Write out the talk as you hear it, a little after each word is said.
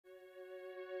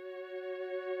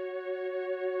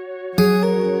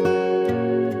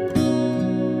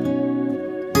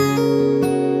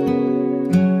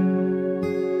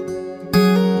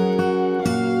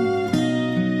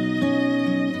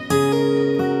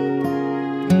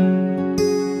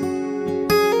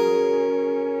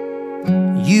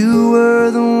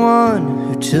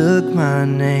took my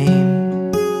name.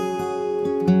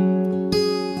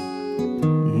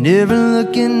 Never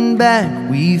looking back,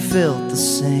 we felt the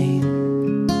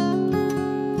same.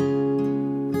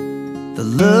 The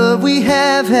love we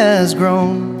have has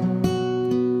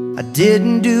grown. I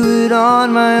didn't do it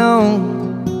on my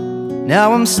own.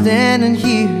 Now I'm standing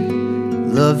here,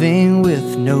 loving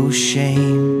with no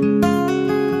shame.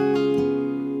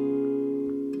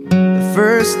 The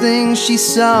first thing she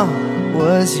saw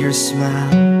was your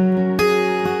smile,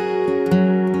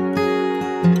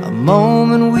 a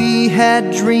moment we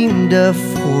had dreamed of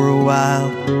for a while.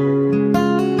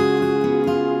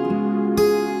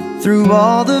 Through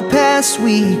all the paths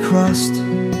we crossed,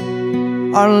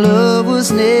 our love was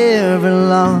never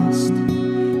lost.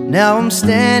 Now I'm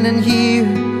standing here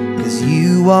 'cause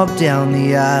you walked down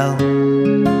the aisle.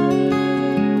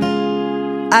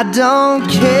 I don't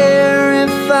care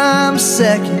if I'm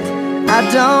second, I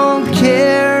don't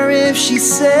care if she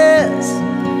says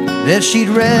that she'd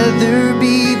rather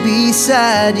be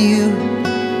beside you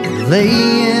and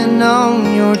laying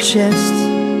on your chest.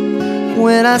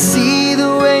 When I see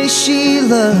the way she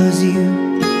loves you,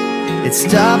 it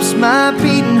stops my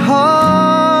beating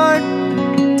heart.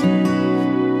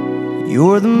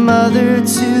 You're the mother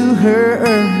to her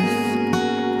earth,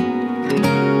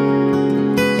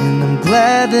 and I'm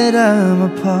glad that I'm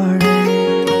a part.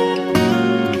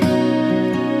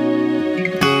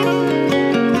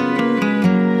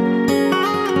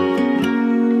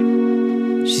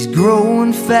 She's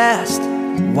growing fast,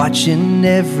 watching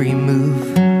every move.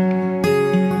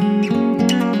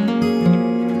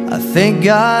 I thank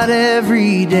God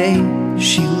every day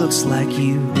she looks like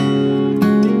you.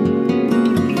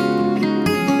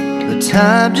 The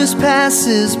time just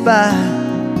passes by,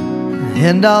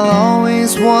 and I'll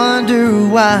always wonder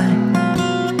why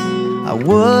I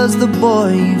was the boy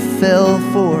you fell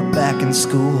for back in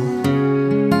school.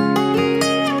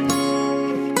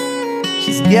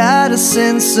 She's got a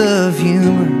sense of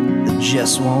humor that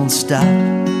just won't stop.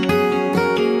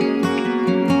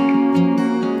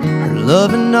 Her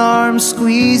loving arms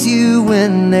squeeze you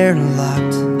when they're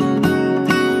locked.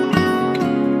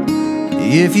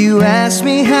 If you ask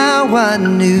me how I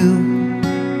knew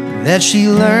that she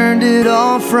learned it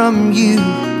all from you,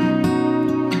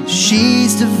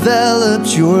 she's developed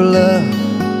your love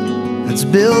that's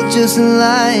built just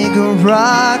like a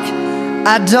rock.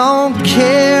 I don't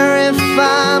care if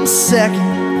I'm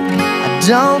second, I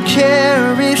don't care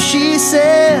if she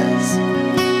says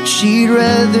she'd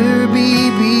rather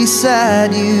be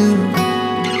beside you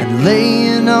and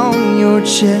laying on your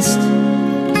chest.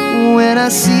 When I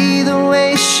see the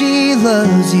way she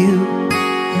loves you,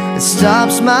 it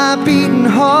stops my beating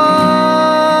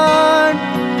heart.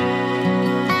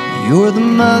 You're the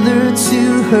mother to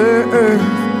her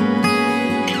earth,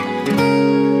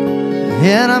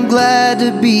 and I'm glad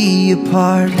to be a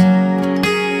part.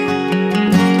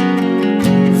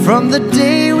 From the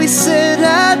day we said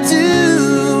I do,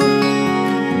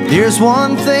 there's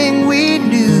one thing we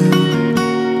knew,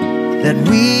 that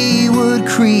we would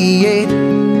create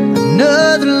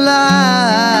another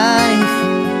life.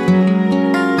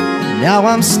 Now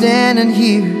I'm standing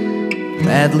here,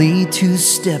 gladly 2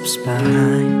 steps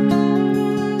behind.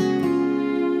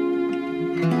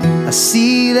 I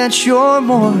see that you're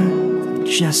more than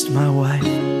just my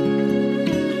wife.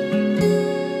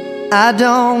 I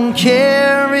don't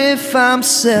care if I'm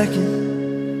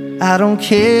second, I don't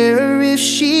care if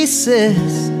she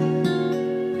says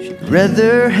she'd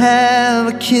rather have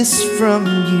a kiss from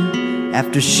you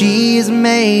after she has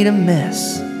made a mess.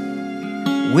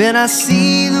 When I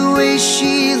see the way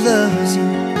she loves you,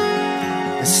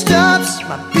 it stops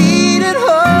my beating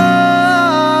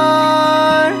heart.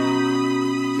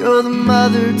 You're the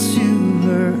mother to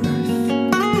her earth,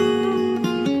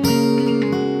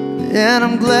 and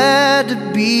I'm glad to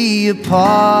be a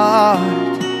part.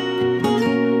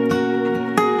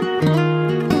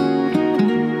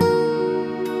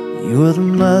 You're the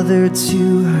mother to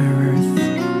her earth,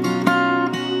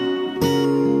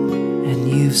 and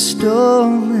you've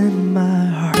stolen my